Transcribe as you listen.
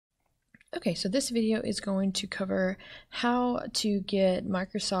Okay, so this video is going to cover how to get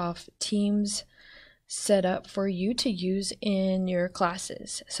Microsoft Teams set up for you to use in your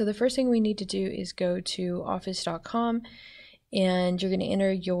classes. So the first thing we need to do is go to office.com and you're going to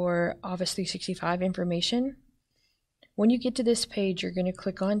enter your Office 365 information. When you get to this page, you're going to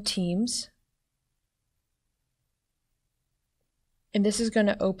click on Teams. And this is going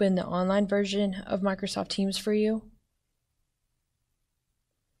to open the online version of Microsoft Teams for you.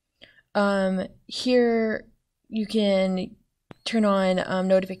 Here you can turn on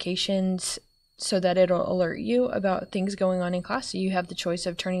notifications so that it'll alert you about things going on in class. So you have the choice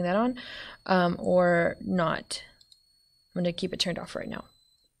of turning that on or not. I'm going to keep it turned off right now.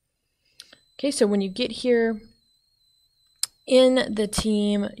 Okay, so when you get here in the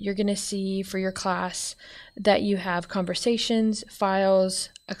team, you're going to see for your class that you have conversations, files,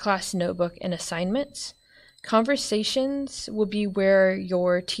 a class notebook, and assignments. Conversations will be where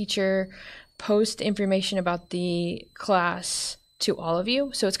your teacher posts information about the class to all of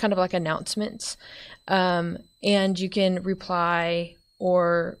you. So it's kind of like announcements. And you can reply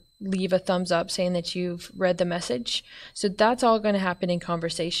or leave a thumbs up saying that you've read the message. So that's all going to happen in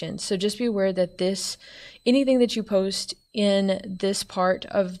conversations. So just be aware that anything that you post in this part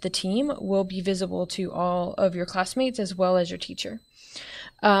of the team will be visible to all of your classmates as well as your teacher.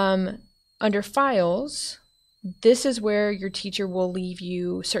 Under files, this is where your teacher will leave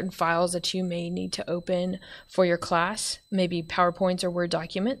you certain files that you may need to open for your class, maybe PowerPoints or Word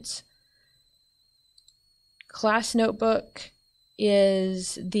documents. Class notebook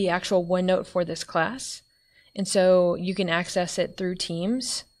is the actual OneNote for this class, and so you can access it through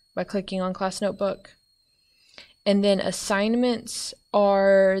Teams by clicking on Class Notebook. And then assignments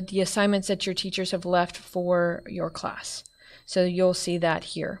are the assignments that your teachers have left for your class. So you'll see that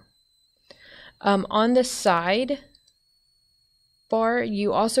here. On the side bar,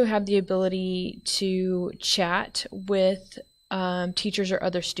 you also have the ability to chat with teachers or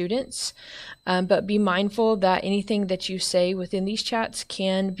other students, but be mindful that anything that you say within these chats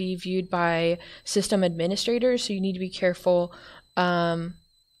can be viewed by system administrators, so you need to be careful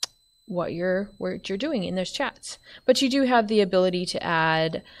what you're doing in those chats. But you do have the ability to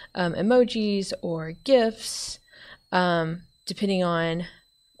add emojis or GIFs, depending on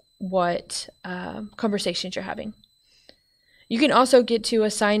what conversations you're having. You can also get to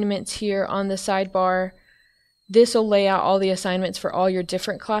assignments here on the sidebar. This will lay out all the assignments for all your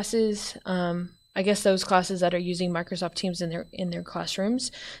different classes. I guess those classes that are using Microsoft Teams in their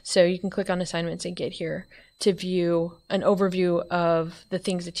classrooms. So you can click on assignments and get here to view an overview of the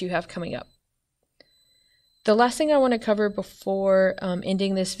things that you have coming up. The last thing I want to cover before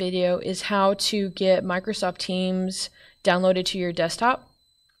ending this video is how to get Microsoft Teams downloaded to your desktop.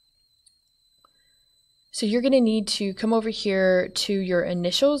 So you're going to need to come over here to your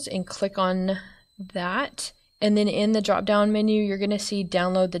initials and click on that. And then in the drop-down menu, you're going to see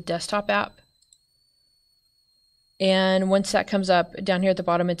download the desktop app. And once that comes up, down here at the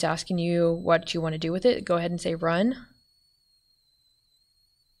bottom, it's asking you what you want to do with it. Go ahead and say run.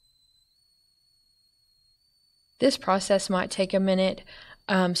 This process might take a minute,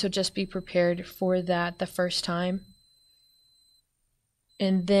 so just be prepared for that the first time.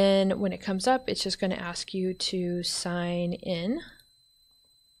 And then when it comes up, it's just going to ask you to sign in.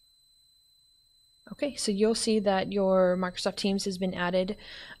 Okay, so you'll see that your Microsoft Teams has been added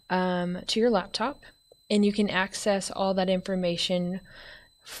to your laptop, and you can access all that information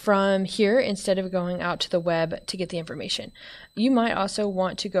from here instead of going out to the web to get the information. You might also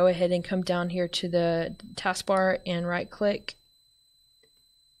want to go ahead and come down here to the taskbar and right-click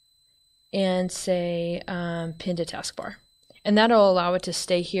and say pin to taskbar. And that'll allow it to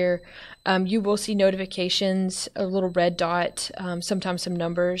stay here. You will see notifications, a little red dot, sometimes some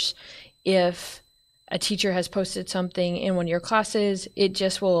numbers. If a teacher has posted something in one of your classes, it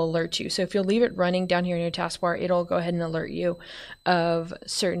just will alert you. So if you'll leave it running down here in your taskbar, it'll go ahead and alert you of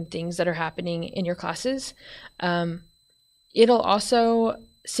certain things that are happening in your classes. It'll also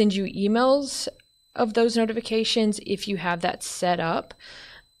send you emails of those notifications if you have that set up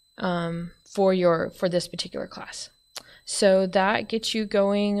for this particular class. So that gets you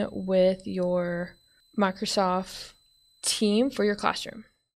going with your Microsoft Team for your classroom.